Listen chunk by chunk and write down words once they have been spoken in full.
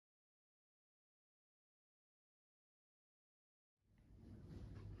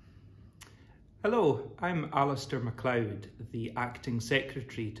Hello, I'm Alasdair Macleod, the Acting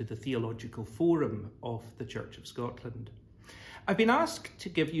Secretary to the Theological Forum of the Church of Scotland. I've been asked to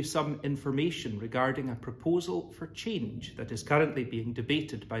give you some information regarding a proposal for change that is currently being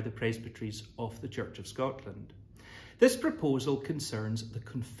debated by the Presbyteries of the Church of Scotland. This proposal concerns the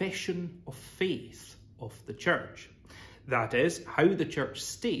confession of faith of the Church. That is, how the Church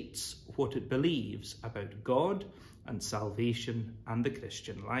states what it believes about God and salvation and the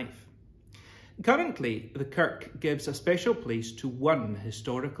Christian life. Currently, the Kirk gives a special place to one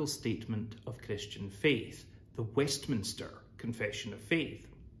historical statement of Christian faith, the Westminster Confession of Faith.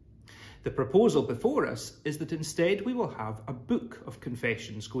 The proposal before us is that instead we will have a book of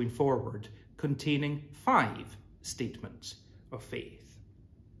confessions going forward containing 5 statements of faith.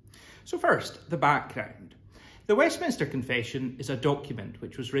 So first, the background. The Westminster Confession is a document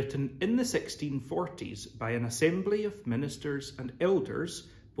which was written in the 1640s by an assembly of ministers and elders,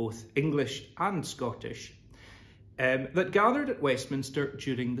 both English and Scottish, that gathered at Westminster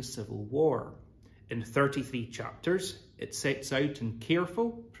during the Civil War. In 33 chapters, it sets out in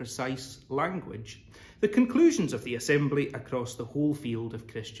careful, precise language the conclusions of the Assembly across the whole field of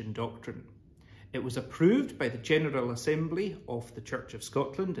Christian doctrine. It was approved by the General Assembly of the Church of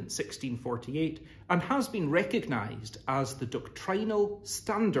Scotland in 1648 and has been recognised as the doctrinal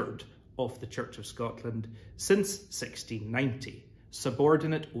standard of the Church of Scotland since 1690.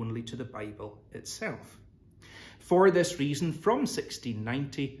 Subordinate only to the Bible itself. For this reason, from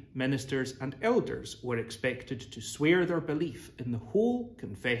 1690, ministers and elders were expected to swear their belief in the whole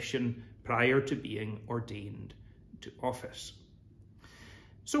confession prior to being ordained to office.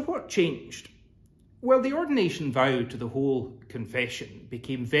 So what changed? Well, the ordination vow to the whole confession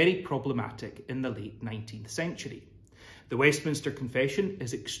became very problematic in the late 19th century. The Westminster Confession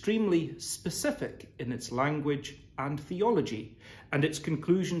is extremely specific in its language and theology, and its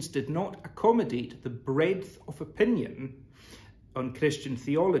conclusions did not accommodate the breadth of opinion on Christian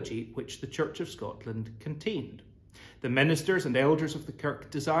theology which the Church of Scotland contained. The ministers and elders of the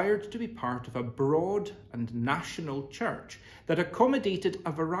Kirk desired to be part of a broad and national church that accommodated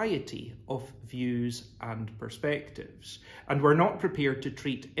a variety of views and perspectives, and were not prepared to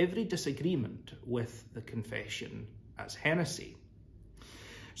treat every disagreement with the confession as heresy.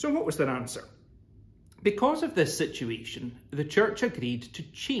 So what was their answer? Because of this situation, the Church agreed to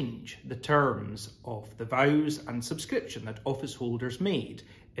change the terms of the vows and subscription that office holders made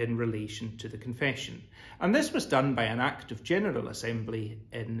in relation to the confession, and this was done by an Act of General Assembly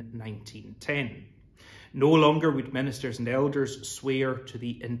in 1910. No longer would ministers and elders swear to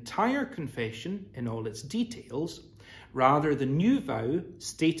the entire confession in all its details. Rather, the new vow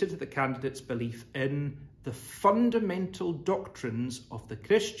stated the candidate's belief in the fundamental doctrines of the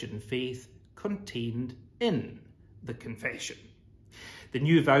Christian faith contained in the confession. The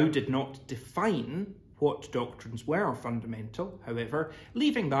new vow did not define what doctrines were fundamental, however,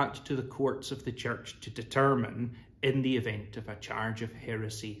 leaving that to the courts of the Church to determine in the event of a charge of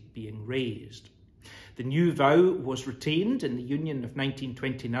heresy being raised. The new vow was retained in the Union of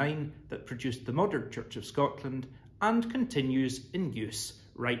 1929 that produced the modern Church of Scotland and continues in use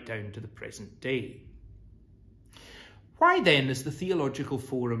right down to the present day. Why then is the Theological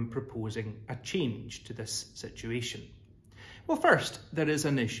Forum proposing a change to this situation? Well, first, there is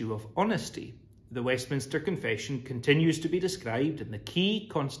an issue of honesty. The Westminster Confession continues to be described in the key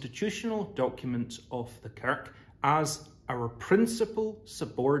constitutional documents of the Kirk as our principal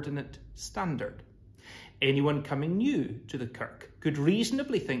subordinate standard. Anyone coming new to the Kirk could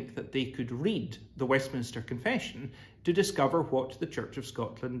reasonably think that they could read the Westminster Confession to discover what the Church of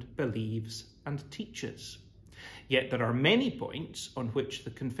Scotland believes and teaches. Yet there are many points on which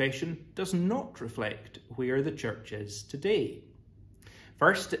the confession does not reflect where the Church is today.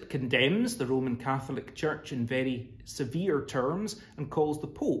 First, it condemns the Roman Catholic Church in very severe terms and calls the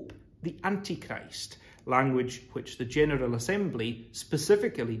Pope the Antichrist, language which the General Assembly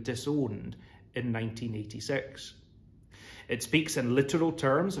specifically disowned in 1986. It speaks in literal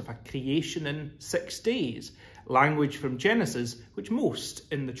terms of a creation in 6 days, language from Genesis which most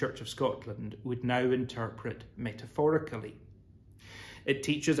in the Church of Scotland would now interpret metaphorically. It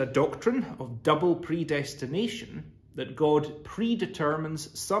teaches a doctrine of double predestination, that God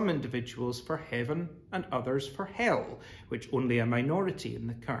predetermines some individuals for heaven and others for hell, which only a minority in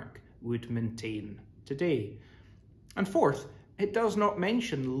the Kirk would maintain today. And fourth, it does not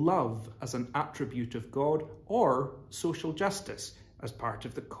mention love as an attribute of God or social justice as part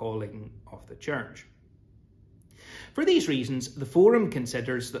of the calling of the Church. For these reasons, the Forum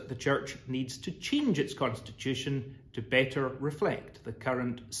considers that the Church needs to change its constitution to better reflect the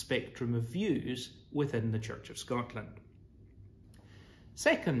current spectrum of views within the Church of Scotland.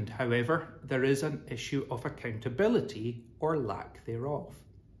 Second, however, there is an issue of accountability or lack thereof.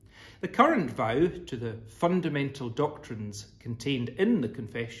 The current vow to the fundamental doctrines contained in the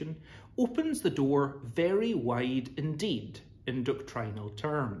confession opens the door very wide indeed in doctrinal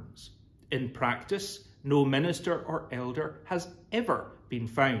terms. In practice, no minister or elder has ever been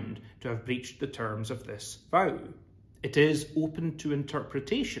found to have breached the terms of this vow. It is open to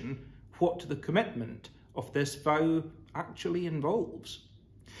interpretation what the commitment of this vow actually involves.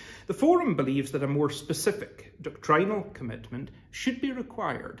 The Forum believes that a more specific doctrinal commitment should be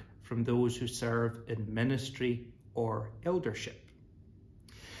required from those who serve in ministry or eldership.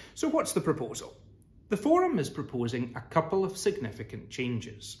 So what's the proposal? The Forum is proposing a couple of significant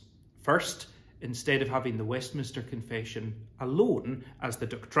changes. First, instead of having the Westminster Confession alone as the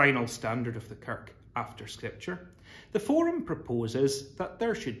doctrinal standard of the Kirk after Scripture, the Forum proposes that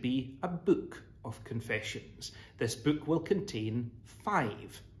there should be a book of confessions. This book will contain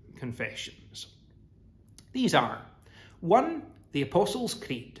 5 confessions. These are 1. The Apostles'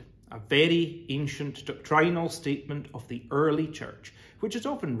 Creed, a very ancient doctrinal statement of the early church, which is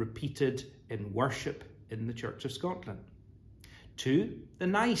often repeated in worship in the Church of Scotland. 2. The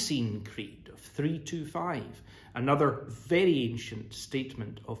Nicene Creed of 325, another very ancient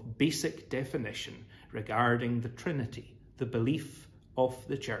statement of basic definition regarding the Trinity, the belief of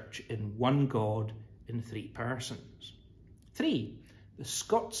the Church in one God in 3 persons. 3. The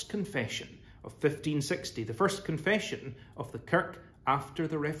Scots Confession of 1560, the first confession of the Kirk after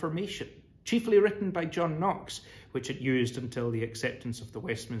the Reformation, chiefly written by John Knox, which it used until the acceptance of the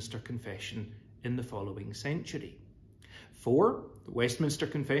Westminster Confession in the following century. 4. The Westminster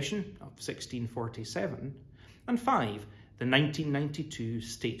Confession of 1647. And 5. The 1992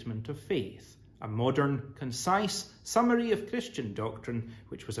 Statement of Faith, a modern, concise summary of Christian doctrine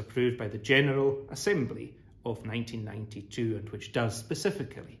which was approved by the General Assembly of 1992 and which does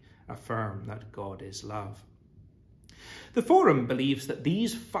specifically affirm that God is love. The Forum believes that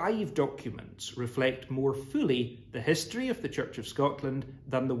these 5 documents reflect more fully the history of the Church of Scotland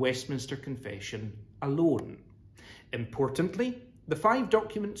than the Westminster Confession alone. Importantly, the 5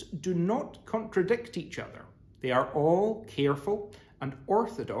 documents do not contradict each other. They are all careful and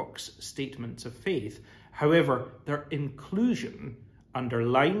orthodox statements of faith. However, their inclusion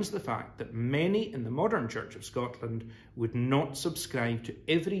underlines the fact that many in the modern Church of Scotland would not subscribe to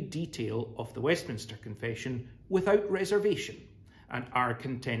every detail of the Westminster Confession without reservation and are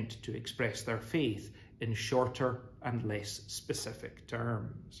content to express their faith in shorter and less specific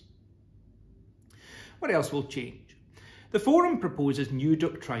terms. What else will change? The Forum proposes new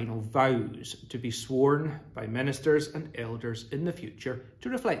doctrinal vows to be sworn by ministers and elders in the future to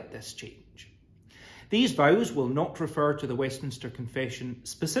reflect this change. These vows will not refer to the Westminster Confession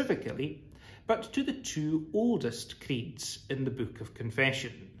specifically, but to the 2 oldest creeds in the Book of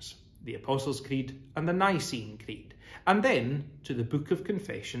Confessions, the Apostles' Creed and the Nicene Creed, and then to the Book of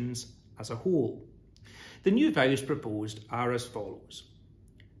Confessions as a whole. The new vows proposed are as follows.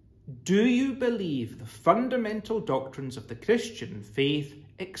 Do you believe the fundamental doctrines of the Christian faith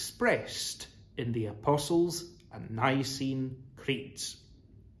expressed in the Apostles' and Nicene Creeds?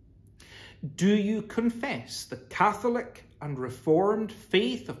 Do you confess the Catholic and Reformed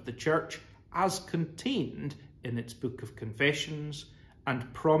faith of the Church as contained in its Book of Confessions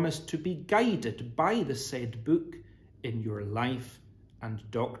and promise to be guided by the said book in your life and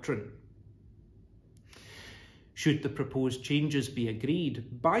doctrine? Should the proposed changes be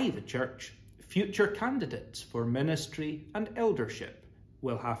agreed by the Church, future candidates for ministry and eldership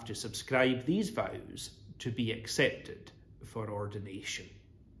will have to subscribe these vows to be accepted for ordination.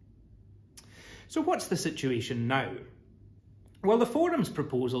 So what's the situation now? Well, the Forum's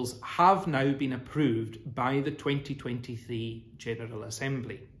proposals have now been approved by the 2023 General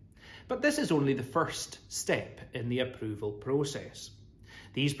Assembly, but this is only the first step in the approval process.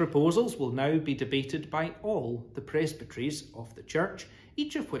 These proposals will now be debated by all the presbyteries of the Church,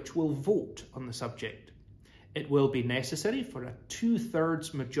 each of which will vote on the subject. It will be necessary for a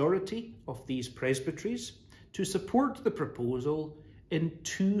 2/3 majority of these presbyteries to support the proposal in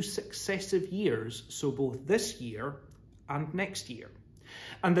 2 successive years, so both this year and next year,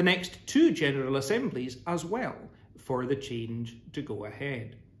 and the next 2 General Assemblies as well, for the change to go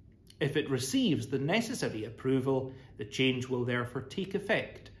ahead. If it receives the necessary approval, the change will therefore take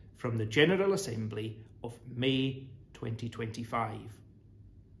effect from the General Assembly of May 2025.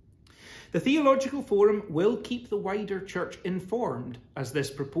 The Theological Forum will keep the wider Church informed as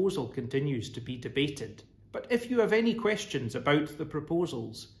this proposal continues to be debated. But if you have any questions about the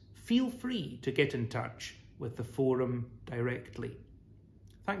proposals, feel free to get in touch with the Forum directly.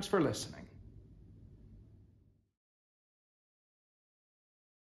 Thanks for listening.